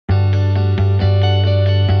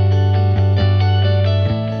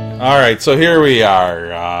Alright, so here we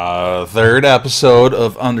are. Third episode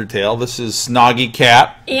of Undertale. This is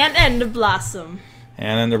Snoggycat. And Enderblossom.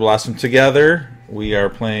 And Enderblossom together. We are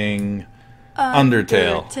playing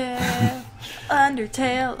Undertale.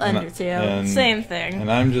 Undertale. Same thing. And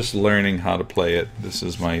I'm just learning how to play it. This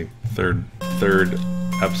is my third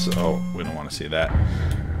episode. Oh, we don't want to see that.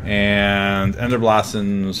 And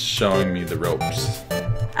Enderblossom's showing me the ropes.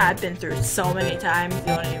 I've been through it so many times,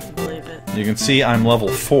 you won't even believe it. You can see I'm level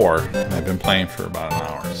 4, and I've been playing for about an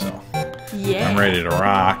hour, so yeah. I'm ready to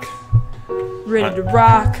rock. Ready to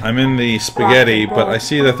rock. I'm in the spaghetti, but I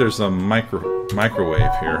see that there's a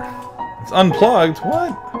microwave here. It's unplugged.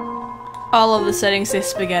 What? All of the settings say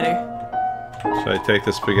spaghetti. Should I take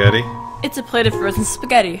the spaghetti? It's a plate of frozen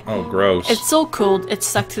spaghetti. Oh, gross. It's so cold, it's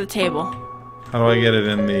stuck to the table. How do I get it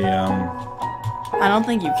in the, I don't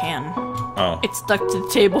think you can. Oh. It's stuck to the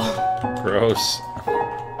table. Gross.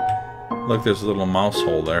 Look, there's a little mouse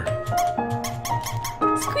hole there.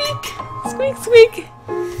 Squeak! Squeak, squeak!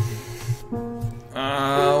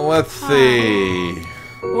 Let's see.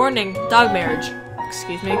 Warning, dog marriage.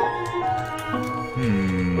 Excuse me.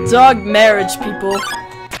 Dog marriage, people.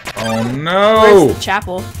 Oh no! Where's the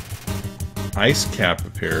chapel? Ice Cap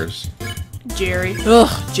appears. Jerry.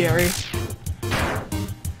 Ugh, Jerry.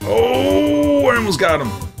 Oh, I almost got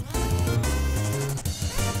him.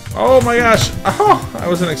 Oh my gosh. Oh, I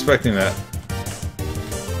wasn't expecting that.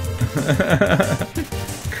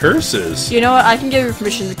 Curses. You know what? I can give you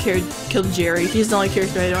permission to kill Jerry. He's the only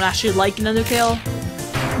character I don't actually like in Undertale.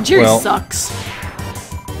 Jerry sucks.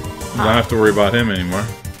 You don't have to worry about him anymore.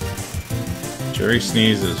 Jerry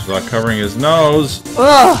sneezes without covering his nose.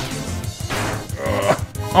 Ugh.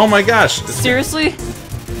 Oh my gosh. Seriously?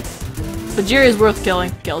 But Jerry is worth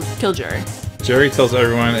killing. Kill Jerry. Jerry tells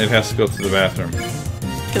everyone it has to go to the bathroom.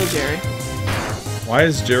 Kill Jerry. Why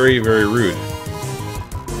is Jerry very rude?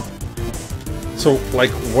 So, like,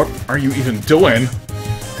 what are you even doing?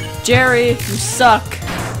 Jerry, you suck.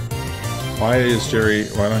 Why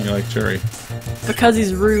don't you like Jerry? Because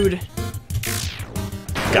he's rude.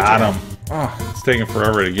 Got him. Oh, it's taking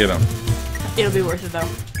forever to get him. It'll be worth it, though.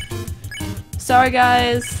 Sorry,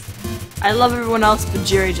 guys. I love everyone else, but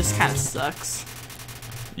Jerry just kind of sucks.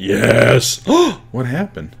 Yes! What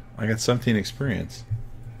happened? I got 17 experience.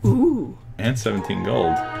 Ooh. And 17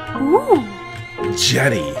 gold. Ooh.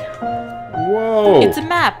 Jetty. Whoa. It's a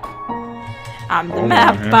map. I'm the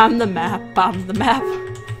map, I'm the map, I'm the map.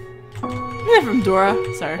 You're from Dora.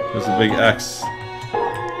 Sorry. There's a big X.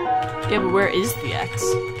 Yeah, but where is the X?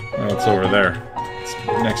 Oh, it's over there. It's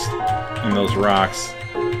next in those rocks.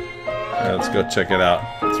 Alright, let's go check it out.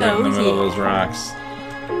 It's right in the middle of those rocks.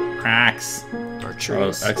 Rocks. Or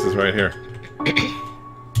trees. Oh, X is right here.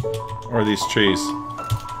 Or these trees.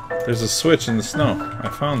 There's a switch in the snow. I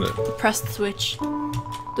found it. Press the switch.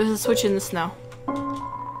 There's a switch in the snow.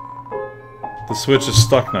 The switch is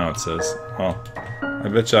stuck now, it says. Oh. I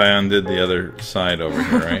bet you I undid the other side over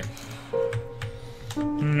here, right?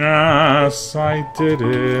 Yes, I did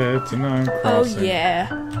it. And I'm crossing. Oh, yeah.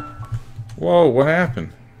 Whoa, what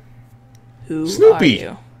happened? Who Snoopy.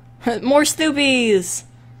 are you? More Snoopies!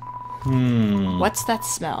 Hmm. What's that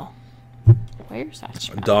smell? Where's that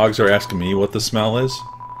smell? Dogs are asking me what the smell is.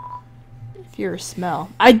 If you're a smell.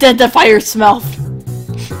 Identify your smell!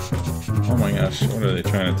 Oh my gosh, what are they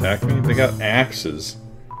trying to attack me? They got axes.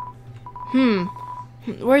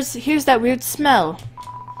 Here's that weird smell.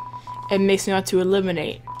 It makes me want to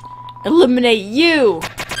eliminate. Eliminate you!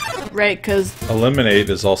 Right, cause... Eliminate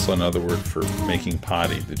is also another word for making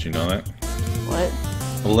potty. Did you know that? What?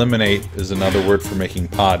 Eliminate is another word for making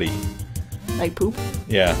potty. Like poop?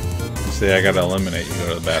 Yeah. You say, I gotta eliminate. You go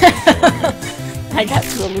to the bathroom to eliminate. I got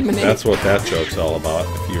to eliminate. That's what that joke's all about,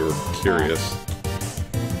 if you were curious.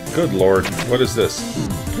 Good lord, what is this?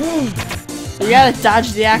 You gotta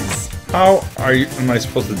dodge the axe. How am I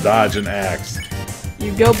supposed to dodge an axe?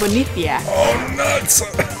 You go beneath the axe. Oh, nuts!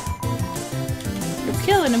 You're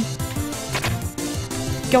killing him.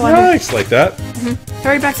 Go on. Nice, like that.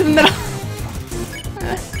 Hurry back to the middle.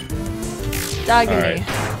 Diagonally. Right.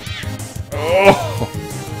 Oh!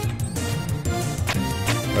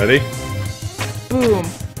 Ready? Boom.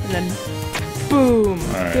 And then boom.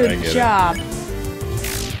 Right, good job.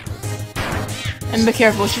 And be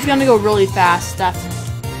careful, she's gonna go really fast.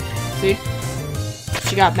 See?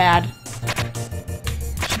 She got mad.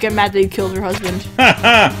 She got mad that you killed her husband.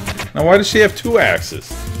 Now why does she have 2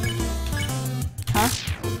 axes? Huh?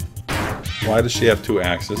 Why does she have 2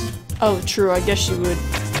 axes? Oh, true. I guess she would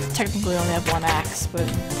technically only have 1 axe, but...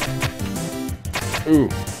 Ooh.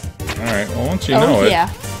 Alright, well once you know it... yeah.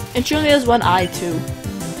 And she only has 1 eye, too.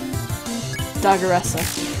 Doggeressa.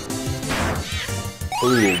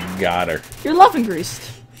 Ooh, got her. Your love increased.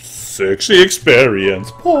 60 experience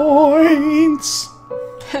points.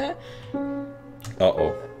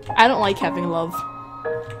 Uh-oh. I don't like having love.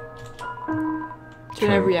 Turn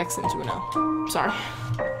every X into an O. Sorry.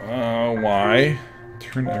 Why?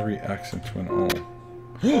 Turn every X into an O.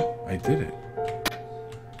 I did it.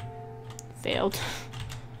 Failed.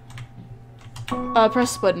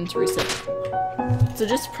 Press the button to reset. So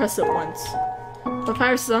just press it once.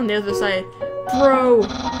 Papyrus is on the other side. Bro,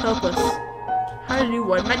 help us. How did you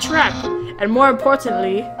avoid my trap? And more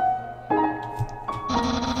importantly,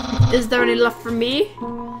 is there any left for me?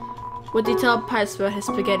 What did you tell Papyrus about his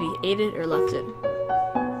spaghetti? Ate it or left it?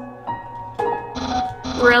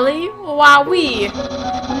 Really? Wowee!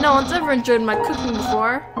 No one's ever enjoyed my cooking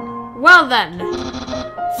before. Well then,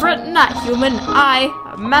 fret not, human. I,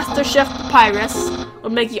 Master Chef Papyrus, will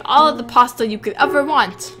make you all of the pasta you could ever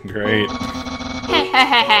want. Great. Heh heh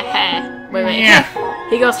heh heh heh. Wait. Yeah.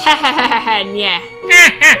 He goes heh heh heh heh heh, yeah.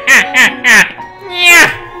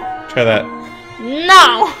 Try that.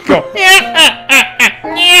 No! Go.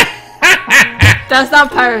 That's not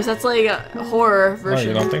Papyrus, that's like a horror Oh, version.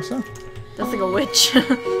 you don't think so? That's like a witch.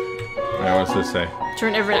 Yeah, what's this say?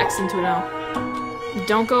 Turn every X into an L.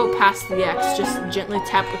 Don't go past the X, just gently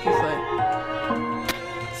tap with your foot.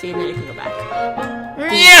 See, then you can go back.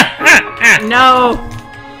 No!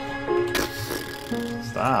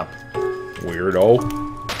 Stop. Weirdo.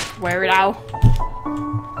 Weirdo.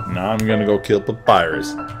 Now I'm gonna go kill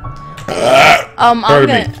Papyrus. I'm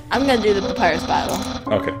Pardon me. gonna do the Papyrus battle.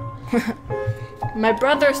 Okay. My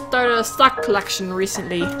brother started a stock collection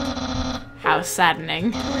recently. How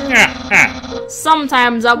saddening.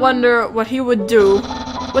 Sometimes I wonder what he would do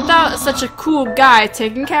without such a cool guy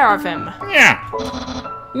taking care of him. Yeah.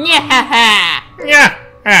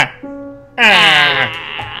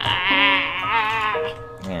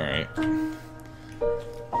 Alright.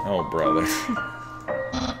 Oh, brother.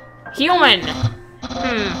 Human!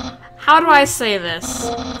 How do I say this?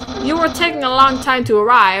 You were taking a long time to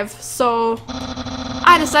arrive, so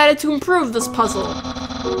I decided to improve this puzzle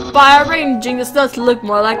by arranging the snow to look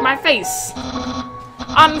more like my face.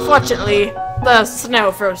 Unfortunately, the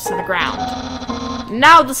snow froze to the ground.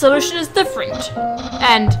 Now the solution is different,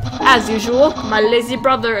 and, as usual, my lazy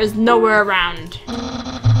brother is nowhere around.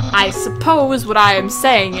 I suppose what I am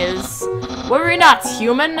saying is, worry not,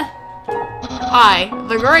 human. I,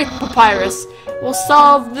 the great Papyrus, will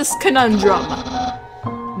solve this conundrum.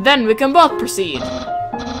 Then we can both proceed.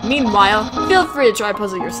 Meanwhile, feel free to try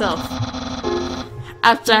puzzle yourself.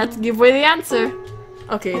 I'll try to give away the answer.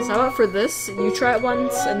 Okay, so how about for this? You try it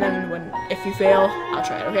once, and then if you fail, I'll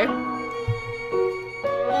try it, okay?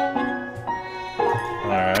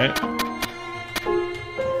 Alright.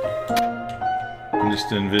 I'm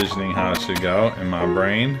just envisioning how it should go in my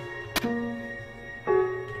brain.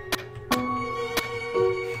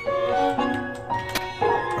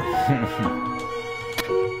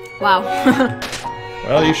 Wow.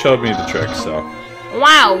 Well, you showed me the trick, so.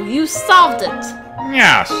 Wow, you solved it!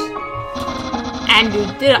 Yes! And you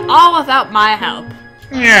did it all without my help.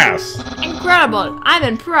 Yes! Incredible! I'm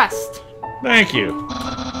impressed. Thank you.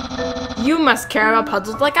 You must care about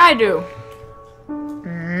puzzles like I do.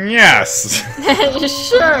 Yes!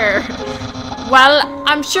 Sure. Well,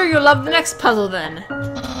 I'm sure you'll love the next puzzle then.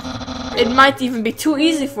 It might even be too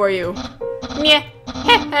easy for you. Nyeh.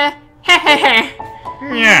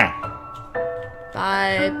 Yeah.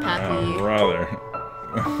 Bye, Pappy. Oh, brother.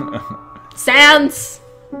 Sans!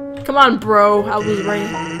 Come on, bro. I was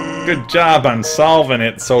right. Good job on solving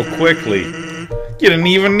it so quickly. You didn't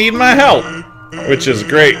even need my help. Which is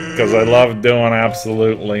great, because I love doing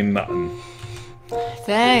absolutely nothing.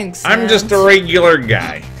 Thanks. I'm just a regular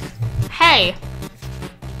guy. Hey,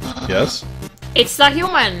 Yes? it's the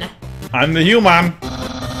human. I'm the human.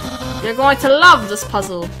 You're going to love this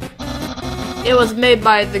puzzle. It was made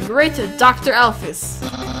by the great Dr. Elphys.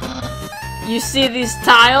 You see these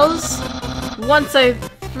tiles? Once I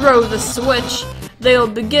throw the switch, they will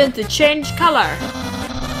begin to change color.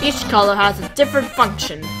 Each color has a different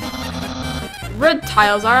function. Red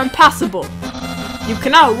tiles are impassable. You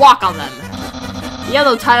cannot walk on them.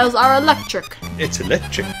 Yellow tiles are electric. It's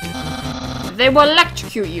electric. They will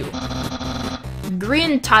electrocute you.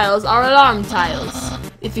 Green tiles are alarm tiles.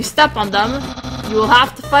 If you step on them, you will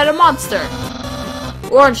have to fight a monster.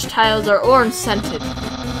 Orange tiles are orange scented.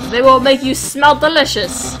 They will make you smell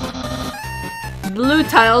delicious. Blue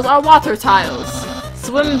tiles are water tiles.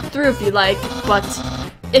 Swim through if you like, but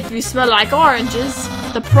if you smell like oranges,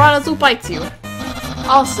 the piranhas will bite you.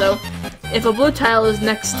 Also, if a blue tile is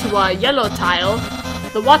next to a yellow tile,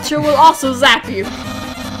 the water will also zap you.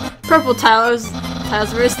 Purple tiles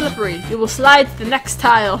tile's very slippery. You will slide to the next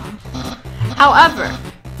tile. However,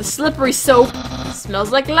 the slippery soap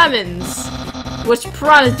smells like lemons, which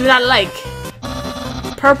piranhas do not like.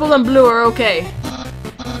 Purple and blue are okay.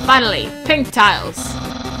 Finally, pink tiles.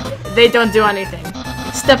 They don't do anything.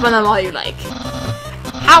 Step on them all you like.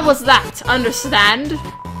 How was that? Understand?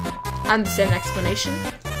 Understand explanation?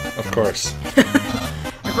 Of course.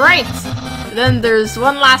 Great! Then there's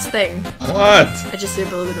one last thing. What? I just threw a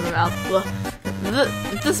little bit in my mouth.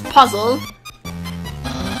 This puzzle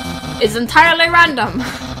is entirely random.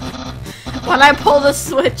 When I pull the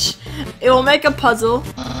switch, it will make a puzzle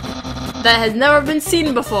that has never been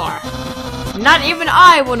seen before. Not even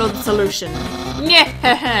I will know the solution.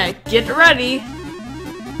 Yeah, get ready.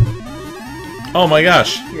 Oh my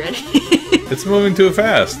gosh. You ready? It's moving too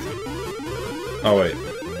fast. Oh wait.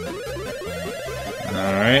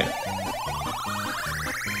 Alright.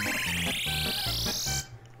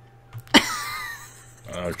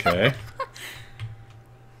 Okay.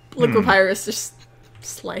 Blue Papyrus just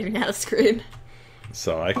sliding out of screen.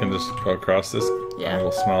 So I can just go across this. Yeah.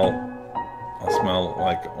 I'll smell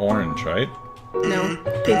like orange, right? No,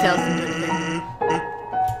 pink tails didn't do anything.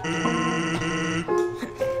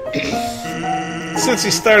 Since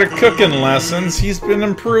he started cooking lessons, he's been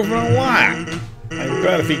improving a lot. I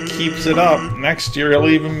bet if he keeps it up, next year he'll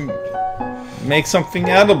even make something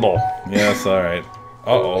edible. Yes, alright.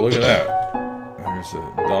 Uh-oh, look at that. There's a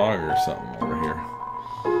dog or something over here.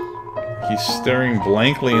 He's staring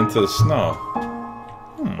blankly into the snow.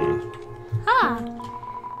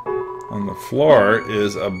 On the floor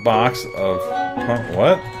is a box of...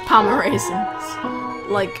 what? Palmer raisins.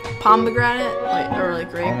 Like pomegranate? Or like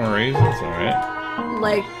grape? Palmer raisins, alright.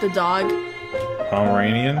 Like the dog.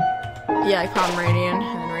 Pomeranian? Yeah, like Pomeranian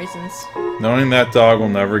and then raisins. Knowing that dog will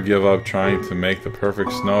never give up trying to make the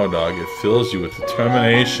perfect snow dog, it fills you with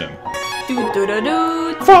determination.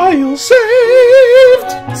 Do-do-do-do. File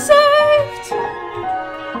saved! Saved!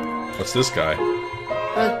 What's this guy?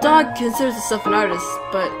 A dog considers itself an artist,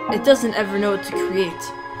 but it doesn't ever know what to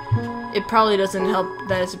create. It probably doesn't help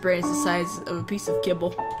that its brain is the size of a piece of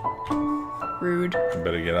kibble. Rude. I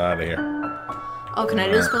better get out of here. Oh, can I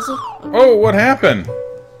do this puzzle? Oh, what happened?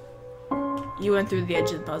 You went through the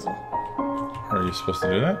edge of the puzzle. Are you supposed to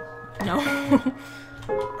do that? No.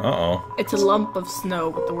 Uh-oh. It's a lump of snow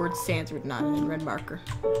with the word Sans written on it in red marker.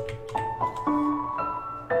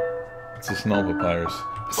 It's a snow papyrus.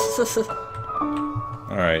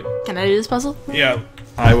 Alright. Can I do this puzzle? Yeah.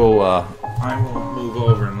 I will move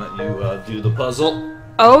over and let you do the puzzle.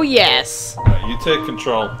 Oh, yes. You take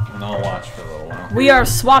control, and I'll watch for a little while. We are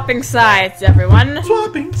swapping sides, everyone.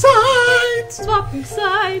 Swapping sides! Swapping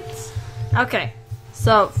sides. Okay.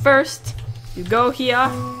 So, first, you go here,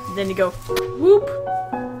 then you go whoop,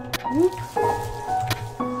 whoop.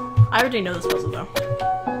 I already know this puzzle, though.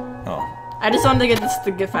 Oh. I just wanted to get this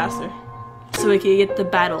to get faster. So we can get the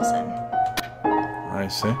battles in. I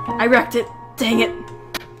see. I wrecked it. Dang it.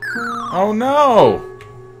 Oh, no!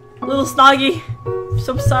 Little Snoggy. I'm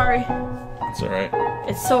so sorry. It's alright.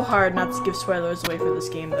 It's so hard not to give spoilers away for this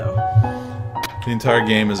game, though. The entire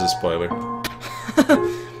game is a spoiler.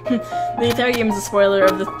 The entire game is a spoiler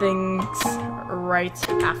of the things right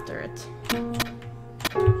after it.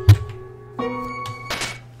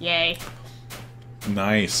 Yay.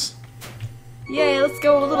 Nice. Yay, let's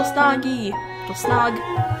go, little Snoggy. Little Snog.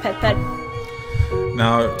 Pet pet.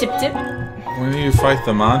 Now, Tip tip. when do you fight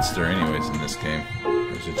the monster anyways in this game?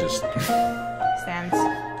 Or is it just... Stands.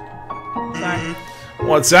 Sorry.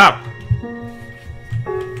 What's up?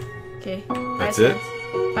 Okay. That's it?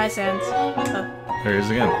 Bye, Sans. Oh. There he is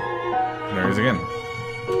again. There he is again.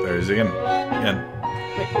 There he is again. Again.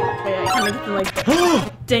 Wait, I kind of feel like...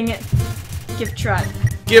 Dang it. Gift trap.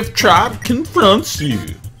 Gift trap confronts you.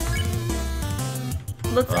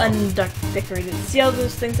 Let's undecorate it. See all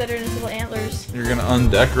those things that are in its little antlers? You're gonna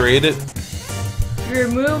undecorate it? You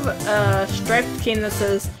remove a striped cane that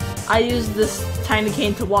says, I use this tiny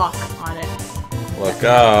cane to walk on it. Look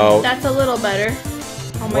out. That's a little better.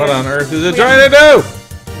 Oh my What God. on earth is it trying to do?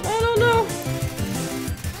 I don't know.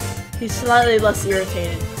 He's slightly less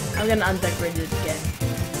irritated. I'm gonna undecorate it again.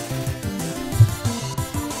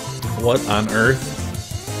 What on earth?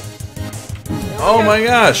 Oh my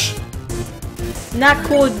gosh. Not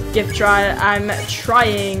cool, gift try. I'm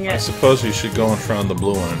trying. I suppose you should go in front of the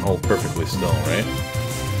blue one and hold perfectly still, right?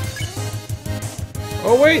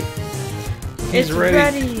 Oh wait! It's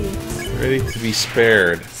ready. Ready to be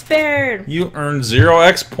spared. Spared. You earned 0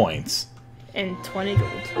 X points. And 20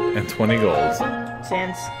 gold. And 20 gold.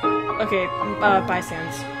 Sans. Okay, bye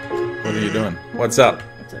Sans. What are you doing? What's up?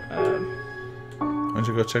 What's up? Why don't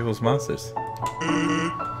you go check those monsters?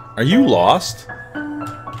 Are you lost?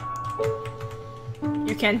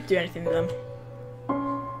 You can't do anything to them.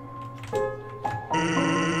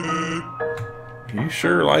 You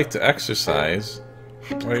sure like to exercise.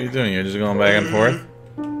 What are you doing? You're just going back and forth?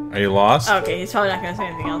 Are you lost? Okay, he's probably not gonna say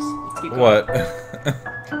anything else. Let's keep going. What?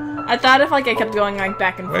 I thought if like I kept going like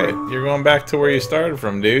back and forth. Wait, you're going back to where you started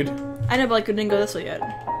from, dude. I know, but like, we didn't go this way yet.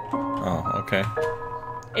 Oh, okay.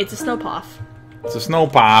 It's a snowpoff. It's a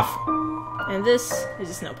snowpoff. And this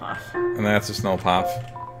is a snowpoff. And that's a snowpoff.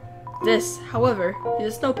 This, however,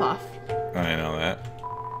 is a snowpoff. I know that.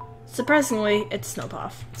 Surprisingly, it's a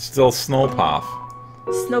snowpoff. It's still snowpoff.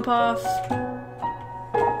 Snowpoff.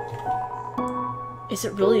 Is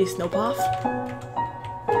it really a snowpoff?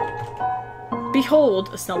 Behold,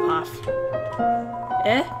 a snowpoff.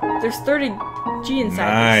 Eh? There's 30G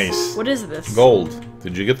inside Nice. this. What is this? Gold.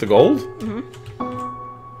 Did you get the gold?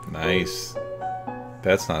 Mm-hmm. Nice.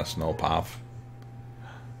 That's not a snowpoff.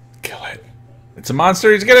 Kill it. It's a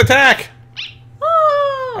monster. He's gonna attack.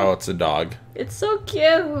 Oh, Oh, it's a dog. it's so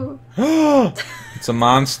cute. It's a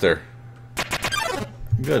monster.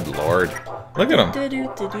 Good lord. Look at him. I'm getting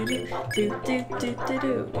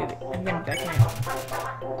back in.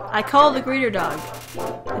 I call the greater dog.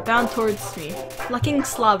 It bounded towards me, flecking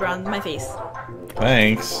slobber on my face.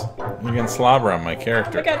 Thanks. You can slobber on my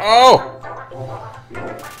character. Okay. Oh!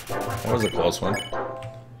 That was a close one.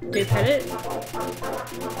 Do you pet it?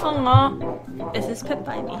 Aww. Is this pet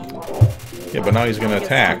by me? Yeah, but now he's gonna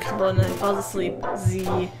attack. And then it falls asleep. Z.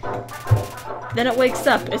 Then it wakes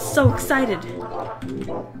up. It's so excited.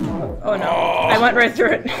 Oh no. I went right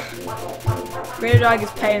through it. Greater dog is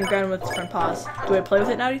paying the ground with its front paws. Do I play with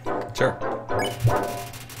it now, do you think? Sure.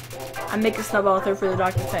 I make a snowball throw for the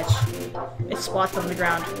dog to fetch. It squats on the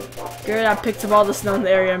ground. Greater dog picks up all the snow in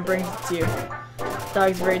the area and brings it to you. The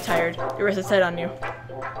dog's very tired. It rests its head on you.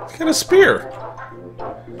 He's got a spear.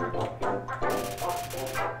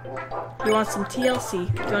 You want some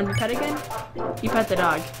TLC? Do you want to be pet again? You pet the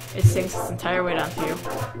dog. It sinks its entire weight onto you.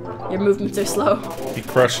 Your movements are slow. He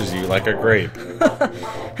crushes you like a grape.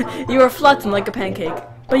 You are flattened like a pancake,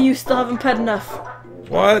 but you still haven't pet enough.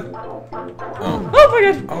 What? Oh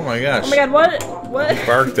my god! Oh my gosh. Oh my god, what? What? He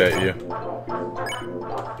barked at you.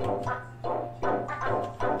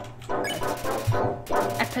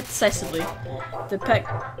 I pet decisively. The pet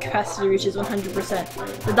capacity reaches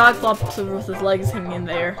 100%. The dog flops over with his legs hanging in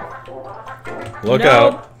the air. Look Nope.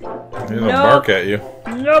 out. He's gonna bark at you.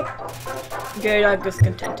 Nope. Gary dog was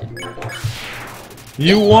contented.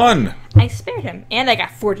 You won! I spared him, and I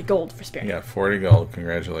got 40 gold for sparing You him. got 40 gold.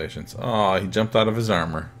 Congratulations. Oh, he jumped out of his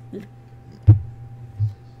armor.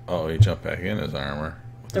 Oh, he jumped back in his armor.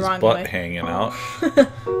 With The his wrong butt way. hanging out.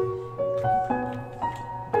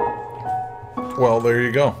 Well, there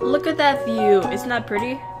you go. Look at that view. Isn't that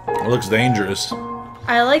pretty? It looks dangerous.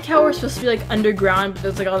 I like how we're supposed to be like underground, but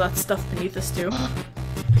there's like all that stuff beneath us too.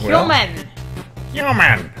 Well, Human!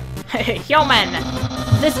 Human! Human!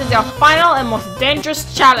 This is your final and most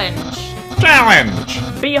dangerous challenge.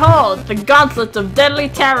 Challenge! Behold, the gauntlet of deadly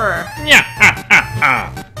terror. Yeah!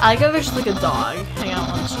 I like how there's just like a dog hanging out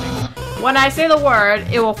on the string. When I say the word,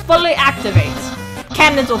 it will fully activate.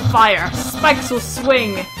 Cannons will fire, spikes will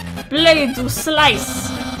swing, blades will slice.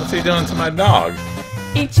 What's he doing to my dog?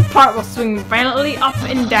 Each part will swing violently up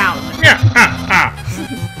and down. Yeah!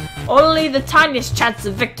 Only the tiniest chance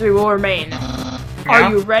of victory will remain. Are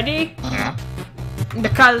you ready? Yeah.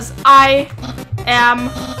 Because I am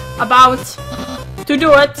about to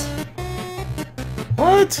do it.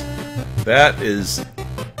 What? That is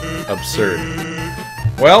absurd.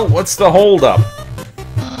 Well, what's the holdup?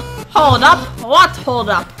 Hold up? What hold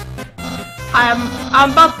up?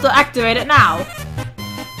 I'm about to activate it now.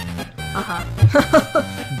 Uh-huh.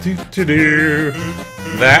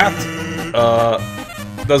 That,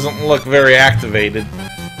 doesn't look very activated.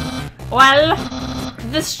 Well,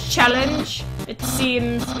 this challenge, it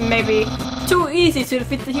seems maybe too easy to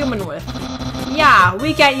defeat the human with. Yeah,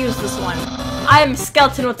 we can't use this one. I am a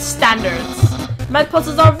skeleton with standards. My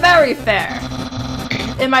puzzles are very fair,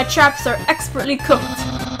 and my traps are expertly cooked.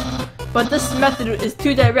 But this method is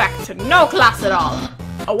too direct, no class at all.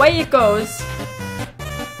 Away it goes.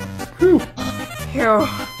 Whew. Here.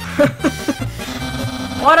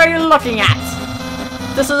 What are you looking at?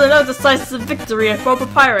 This is another decisive victory for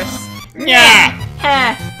Papyrus. Yeah!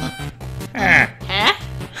 Heh. Ah. Heh?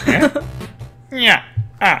 Yeah!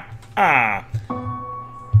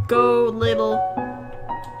 Go, little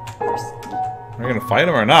horse. We're gonna fight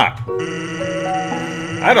him or not?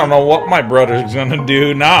 I don't know what my brother's gonna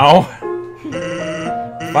do now.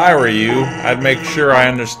 If I were you, I'd make sure I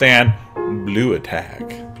understand blue attack.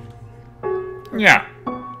 Yeah.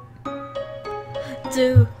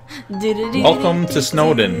 Welcome to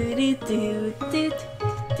Snowden.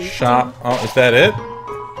 Shop. Oh, is that it?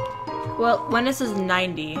 Well, when it says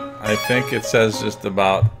 90. I think it says just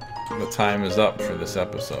about the time is up for this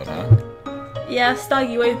episode, huh? Yeah,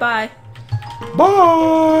 Snoggy, wave bye.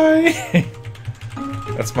 Bye!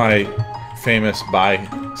 That's my famous bye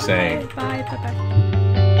saying. Bye, bye, bye, bye.